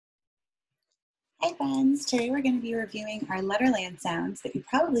Hi friends, today we're going to be reviewing our Letterland sounds that you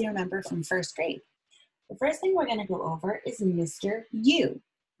probably remember from first grade. The first thing we're going to go over is Mr. U.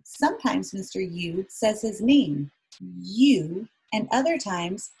 Sometimes Mr. U says his name, you, and other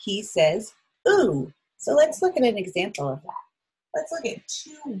times he says ooh. So let's look at an example of that. Let's look at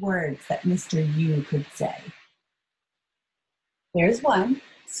two words that Mr. U could say. There's one.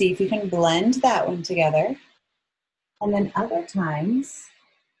 See if you can blend that one together. And then other times,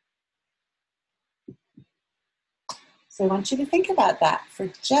 so I want you to think about that for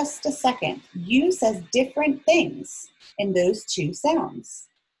just a second. U says different things in those two sounds.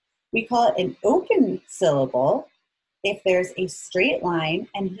 We call it an open syllable if there's a straight line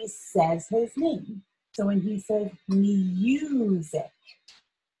and he says his name. So when he says music,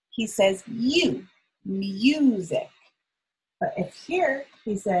 he says you, music. But if here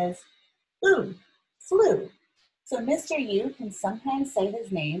he says ooh, flu. So Mr. U can sometimes say his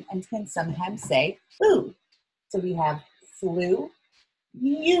name and can sometimes say ooh. So we have flu,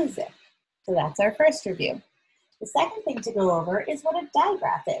 music. So that's our first review. The second thing to go over is what a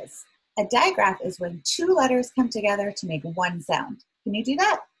digraph is. A digraph is when two letters come together to make one sound. Can you do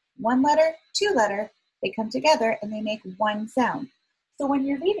that? One letter, two letter, they come together and they make one sound. So when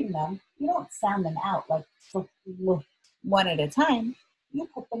you're reading them, you don't sound them out like one at a time. You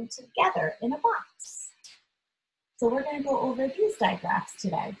put them together in a box. So we're going to go over these digraphs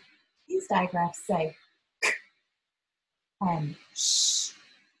today. These digraphs say and sh,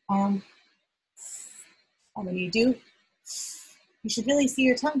 and when you do, you should really see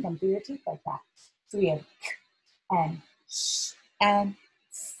your tongue come through your teeth like that. So we have k and sh and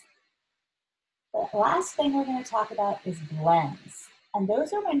s. The last thing we're going to talk about is blends. And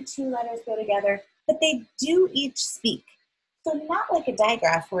those are when two letters go together, but they do each speak. So not like a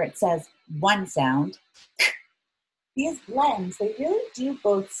digraph where it says one sound. These blends, they really do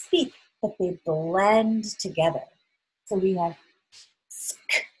both speak, but they blend together. So we have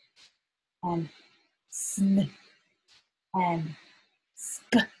sk and sn and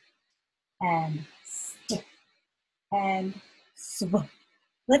sp and st and sw.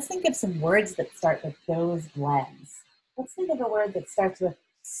 Let's think of some words that start with those blends. Let's think of a word that starts with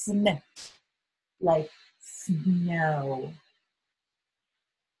sn, like snow.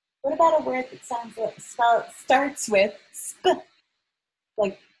 What about a word that starts with sp,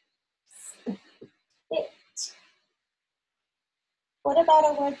 like spit? What about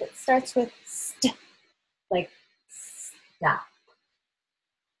a word that starts with st, like stop?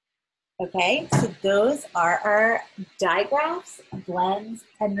 Okay, so those are our digraphs, blends,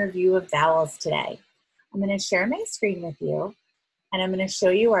 and review of vowels today. I'm going to share my screen with you, and I'm going to show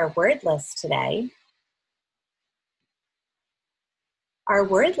you our word list today. Our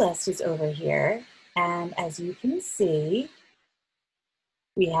word list is over here, and as you can see,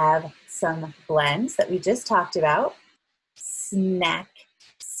 we have some blends that we just talked about. Snack,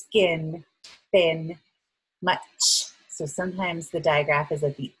 skin, thin, much. So sometimes the digraph is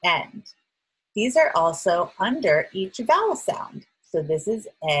at the end. These are also under each vowel sound. So this is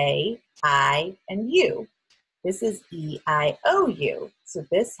A, I, and U. This is E, I, O, U. So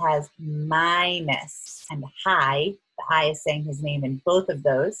this has minus and high. The I is saying his name in both of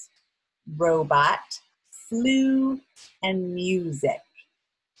those. Robot, flu, and music.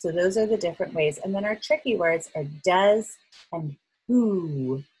 So those are the different ways. And then our tricky words are does and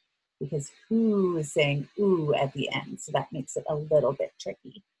who, because who is saying ooh at the end. So that makes it a little bit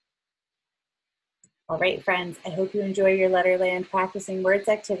tricky. All right, friends, I hope you enjoy your Letterland practicing words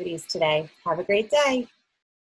activities today. Have a great day.